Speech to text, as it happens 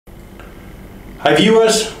Hi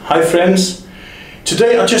viewers, hi friends.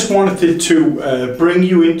 Today I just wanted to bring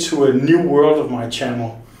you into a new world of my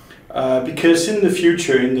channel. Because in the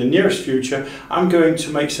future, in the nearest future, I'm going to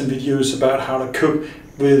make some videos about how to cook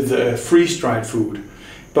with freeze-dried food.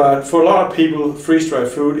 But for a lot of people, freeze-dried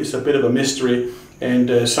food is a bit of a mystery,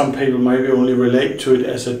 and some people maybe only relate to it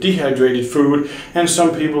as a dehydrated food, and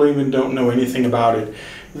some people even don't know anything about it.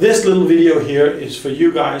 This little video here is for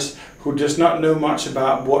you guys who does not know much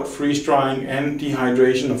about what freeze-drying and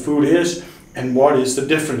dehydration of food is and what is the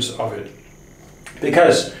difference of it.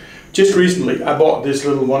 Because just recently I bought this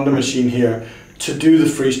little wonder machine here to do the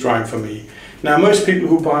freeze-drying for me. Now most people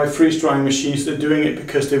who buy freeze-drying machines, they're doing it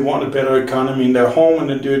because they want a better economy in their home, and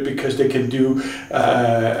they do it because they can do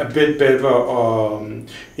a bit better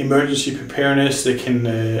emergency preparedness. They can,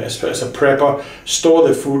 as a prepper, store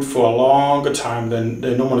their food for a longer time than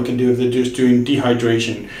they normally can do if they're just doing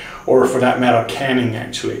dehydration, or for that matter canning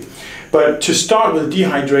actually. But to start with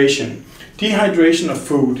dehydration of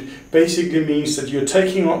food basically means that you're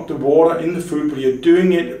taking up the water in the food, but you're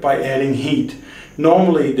doing it by adding heat.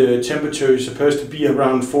 Normally the temperature is supposed to be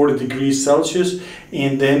around 40 degrees Celsius,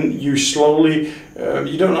 and then you slowly,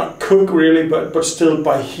 you do not cook really, but still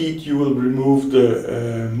by heat you will remove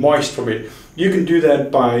the moist from it. You can do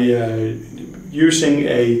that by using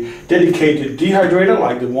a dedicated dehydrator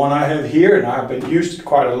like the one I have here, and I've been used it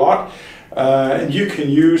quite a lot. And you can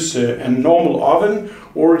use a normal oven,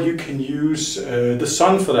 or you can use the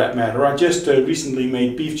sun for that matter. I just recently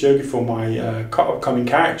made beef jerky for my upcoming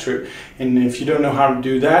kayak trip, and if you don't know how to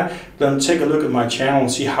do that, then take a look at my channel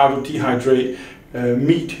and see how to dehydrate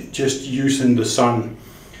meat just using the sun.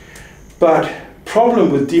 But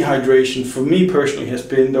problem with dehydration for me personally has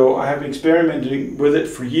been, though I have been experimenting with it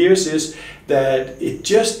for years, is that it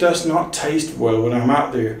just does not taste well when I'm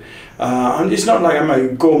out there. And it's not like I'm a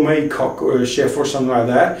gourmet cook or a chef or something like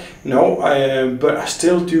that. No, but I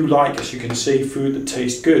still do like, as you can see, food that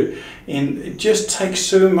tastes good. And it just takes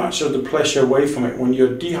so much of the pleasure away from it when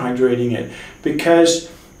you're dehydrating it,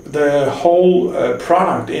 because the whole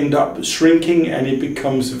product ends up shrinking and it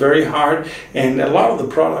becomes very hard, and a lot of the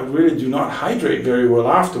product really do not hydrate very well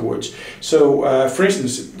afterwards. So for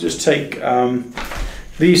instance, just take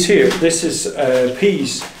these here. This is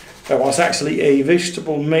peas. That was actually a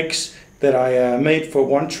vegetable mix that I made for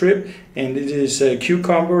one trip, and it is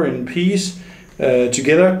cucumber and peas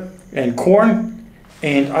together and corn.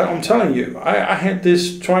 And I'm telling you, I had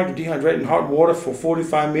this trying to dehydrate in hot water for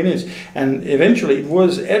 45 minutes, and eventually it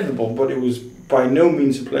was edible, but it was by no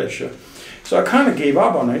means a pleasure. So I kind of gave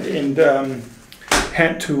up on it, and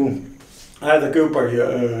had to either go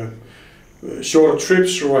by shorter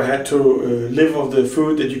trips, or I had to live off the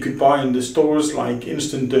food that you could buy in the stores, like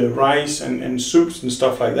instant rice and soups and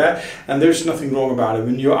stuff like that. And there's nothing wrong about it.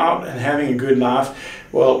 When you're out and having a good laugh,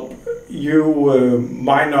 well, you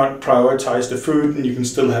might not prioritize the food, and you can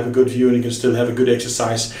still have a good view and you can still have a good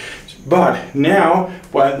exercise. But now,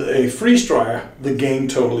 with a freeze dryer, the game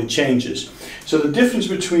totally changes. So the difference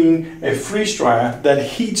between a freeze dryer that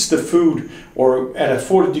heats the food, or at a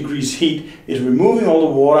 40 degrees heat, is removing all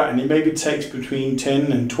the water, and it maybe takes between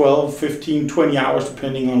 10 and 12, 15, 20 hours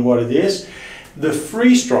depending on what it is. The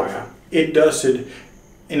freeze dryer, it does it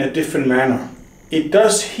in a different manner. It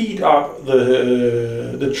does heat up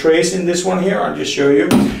the trays in this one here, I'll just show you,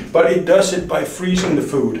 but it does it by freezing the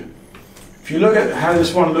food. If you look at how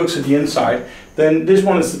this one looks at the inside, then this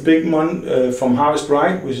one is the big one from Harvest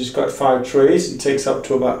Right, which has got 5 trays. It takes up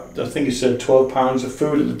to about, I think it's 12 pounds of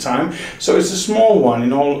food at a time. So it's a small one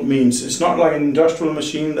in all means. It's not like an industrial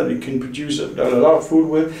machine that you can produce a lot of food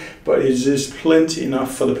with, but it is plenty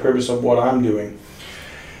enough for the purpose of what I'm doing.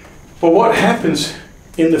 But what happens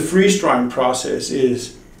in the freeze drying process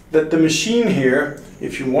is that the machine here,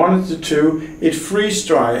 if you wanted it to, it freezes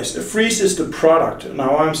the product.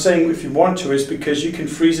 Now I'm saying if you want to, is because you can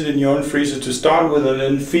freeze it in your own freezer to start with, and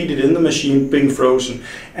then feed it in the machine being frozen,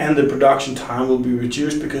 and the production time will be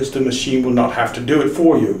reduced because the machine will not have to do it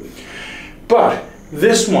for you. But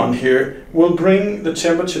this one here will bring the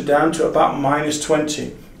temperature down to about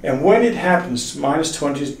 -20. And when it happens,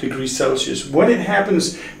 -20 degrees Celsius, when it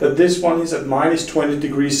happens that this one is at -20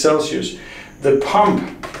 degrees Celsius, the pump,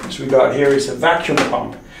 as we got here, is a vacuum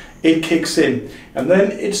pump. It kicks in, and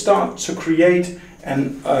then it starts to create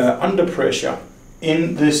an under pressure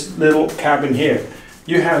in this little cabin here.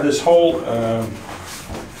 You have this hole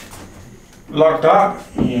locked up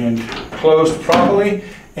and closed properly,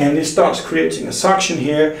 and it starts creating a suction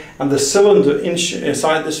here, and the cylinder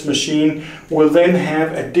inside this machine will then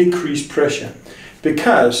have a decreased pressure,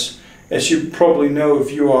 because, as you probably know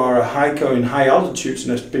if you are a hiker in high altitudes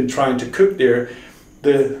and have been trying to cook there,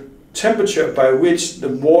 the temperature by which the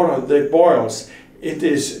water that boils, it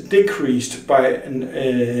is decreased by an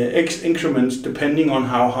X increments depending on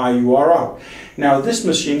how high you are up. Now this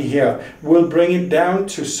machine here will bring it down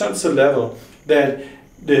to such a level that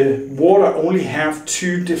the water only have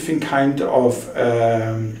two different kind of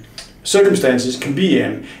circumstances can be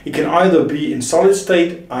in. It can either be in solid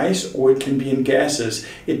state ice, or it can be in gases.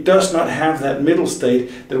 It does not have that middle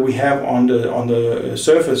state that we have on the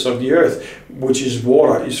surface of the earth, which is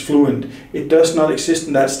water, is fluid. It does not exist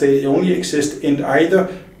in that state. It only exists in either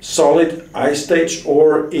solid ice stage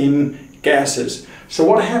or in gases. So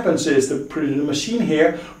what happens is the machine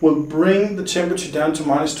here will bring the temperature down to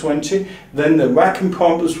 -20, then the vacuum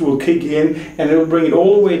pumps will kick in and it will bring it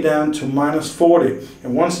all the way down to -40.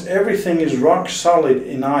 And once everything is rock solid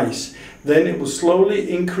in ice, then it will slowly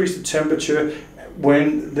increase the temperature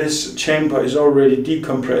when this chamber is already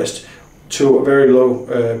decompressed to a very low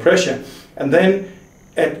pressure. And then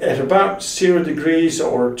at about 0 degrees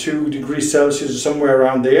or 2 degrees Celsius or somewhere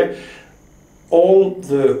around there, all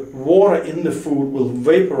the water in the food will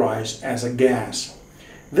vaporize as a gas.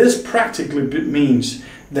 This practically means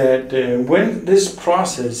that when this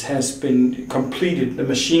process has been completed, the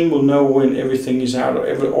machine will know when everything is out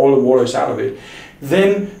of all the water is out of it.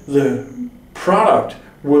 Then the product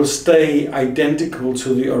will stay identical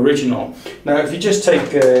to the original. Now, if you just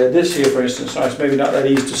take this here, for instance, it's maybe not that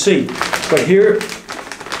easy to see, but here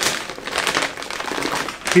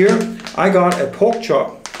I got a pork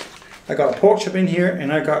chop. I got a pork chop in here,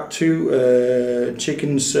 and I got two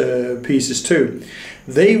chicken's pieces too.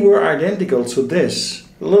 They were identical to this.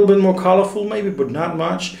 A little bit more colorful maybe, but not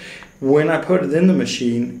much. When I put it in the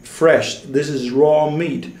machine, fresh, this is raw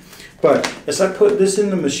meat. But as I put this in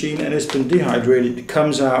the machine and it's been dehydrated, it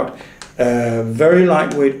comes out very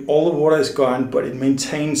lightweight. All the water is gone, but it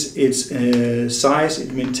maintains its size,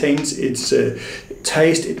 it maintains its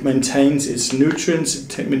taste, it maintains its nutrients,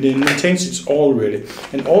 it maintains its all really.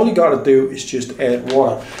 And all you got to do is just add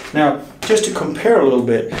water. Now, just to compare a little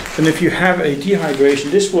bit, and if you have a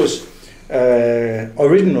dehydration, this was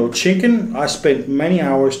original chicken. I spent many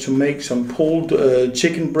hours to make some pulled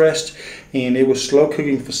chicken breast, and it was slow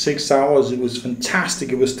cooking for 6 hours. It was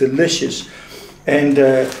fantastic, it was delicious. And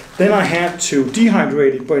then I had to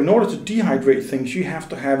dehydrate it, but in order to dehydrate things, you have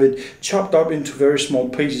to have it chopped up into very small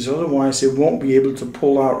pieces, otherwise it won't be able to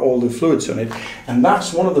pull out all the fluids on it. And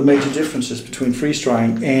that's one of the major differences between freeze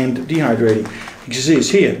drying and dehydrating. You can see it's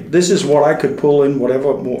here. This is what I could pull in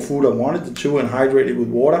whatever more food I wanted to and hydrate it with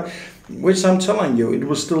water, which I'm telling you, it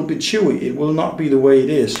will still be chewy. It will not be the way it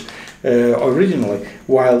is originally,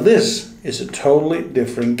 while this is a totally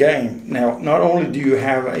different game. Now, not only do you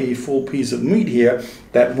have a full piece of meat here,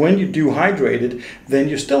 that when you do hydrate it, then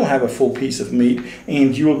you still have a full piece of meat,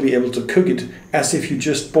 and you will be able to cook it as if you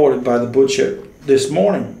just bought it by the butcher this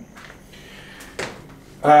morning.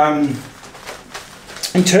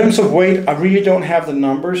 In terms of weight, I really don't have the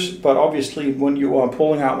numbers, but obviously when you are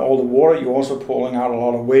pulling out all the water, you're also pulling out a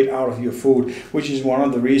lot of weight out of your food, which is one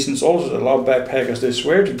of the reasons also a lot of backpackers, they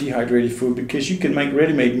swear to dehydrated food, because you can make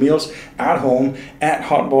ready-made meals at home, at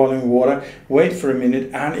hot boiling water, wait for a minute,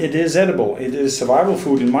 and it is edible. It is survival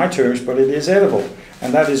food in my terms, but it is edible.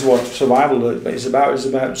 And that is what survival is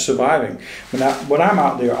about surviving. When I'm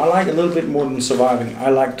out there, I like a little bit more than surviving. I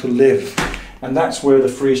like to live. And that's where the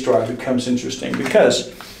freeze dry becomes interesting,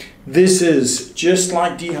 because this is just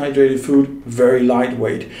like dehydrated food, very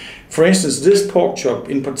lightweight. For instance, this pork chop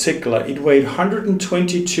in particular, it weighed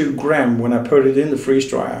 122 grams when I put it in the freeze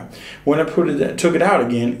dryer. When I took it out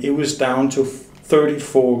again, it was down to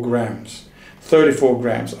 34 grams. 34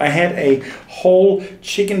 grams. I had a whole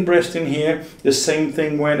chicken breast in here. The same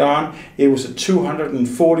thing went on. It was a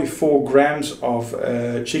 244 grams of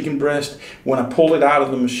chicken breast. When I pulled it out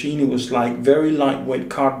of the machine, it was like very lightweight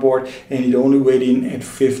cardboard, and it only weighed in at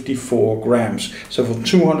 54 grams. So from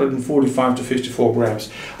 245 to 54 grams.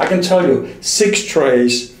 I can tell you, 6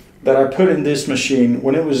 trays that I put in this machine,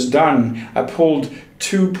 when it was done, I pulled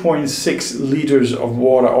 2.6 liters of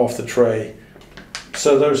water off the tray.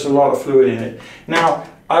 So there's a lot of fluid in it. Now,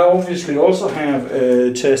 I obviously also have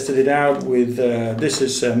tested it out with, this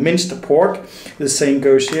is minced pork. The same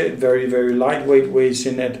goes here, very, very lightweight, weighs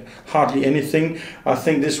in at hardly anything. I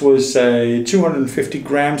think this was 250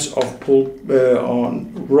 grams of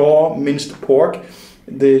on raw minced pork.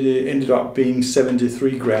 They ended up being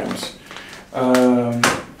 73 grams.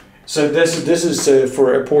 So this is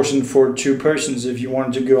for a portion for 2 persons if you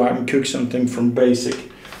wanted to go out and cook something from basic.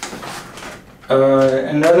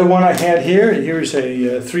 Another one I had here, here's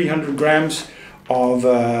a 300 grams of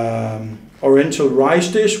Oriental rice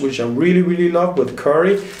dish, which I really love, with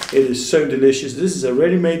curry. It is so delicious. This is a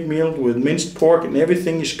ready-made meal with minced pork, and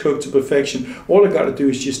everything is cooked to perfection. All I got to do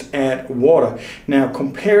is just add water. Now,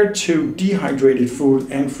 compared to dehydrated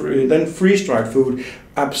food and then freeze-dried food,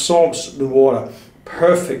 absorbs the water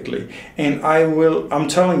perfectly. And I'm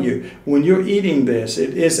telling you, when you're eating this,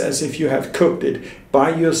 it is as if you have cooked it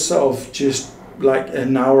by yourself just like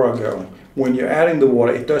an hour ago. When you're adding the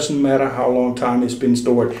water, it doesn't matter how long time it's been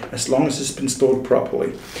stored, as long as it's been stored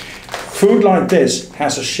properly. Food like this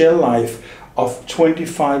has a shelf life of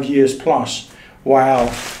 25 years plus, while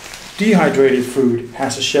dehydrated food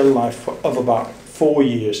has a shelf life of about 4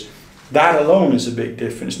 years. That alone is a big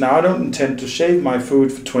difference. Now, I don't intend to save my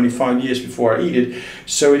food for 25 years before I eat it,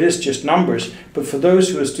 so it is just numbers. But for those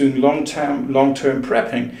who are doing long-term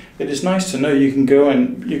prepping, it is nice to know you can go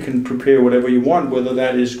and you can prepare whatever you want, whether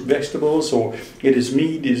that is vegetables, or it is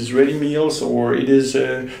meat, it is ready meals, or it is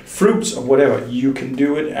fruits, or whatever. You can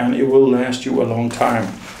do it and it will last you a long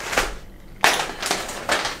time.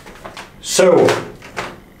 So,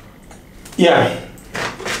 yeah.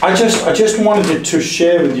 I just wanted to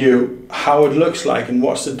share with you how it looks like and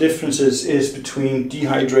what the differences is between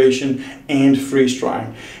dehydration and freeze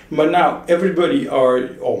drying. But now everybody or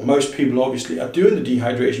most people obviously are doing the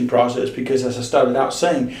dehydration process, because as I started out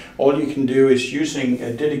saying, all you can do is using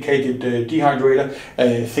a dedicated dehydrator.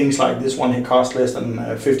 Things like this one here cost less than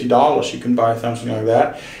 $50. You can buy something like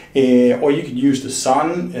that, or you could use the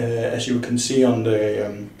sun, as you can see on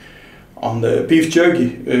the beef jerky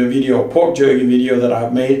video, or pork jerky video that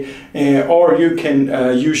I've made, or you can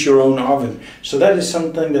use your own oven. So that is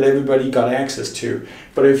something that everybody got access to.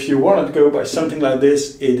 But if you want to go by something like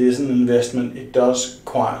this, it is an investment. It does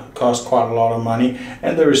cost quite a lot of money,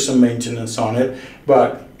 and there is some maintenance on it,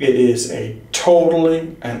 but it is a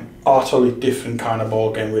totally and utterly different kind of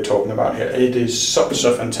ball game we're talking about here. It is such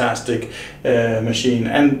a fantastic machine,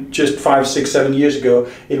 and just 5, 6, 7 years ago,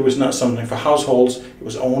 it was not something for households. It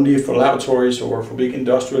was only for laboratories or for big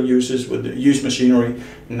industrial uses with the used machinery.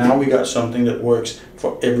 Now we got something that works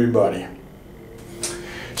for everybody.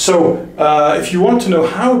 So if you want to know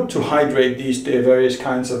how to hydrate these various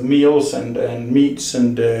kinds of meals and meats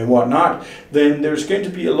and whatnot, then there's going to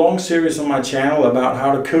be a long series on my channel about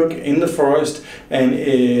how to cook in the forest, and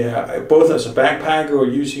both as a backpacker or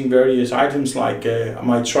using various items like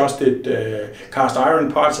my trusted cast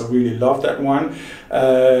iron pots. I really love that one.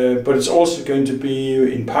 But it's also going to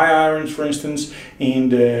be in pie irons, for instance,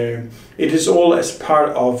 and it is all as part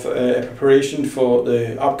of a preparation for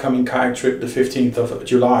the upcoming kayak trip, the 15th of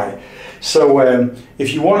July. So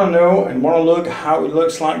if you want to know and want to look how it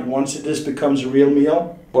looks like once this becomes a real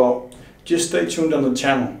meal, well, just stay tuned on the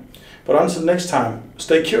channel. But until next time,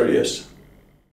 stay curious.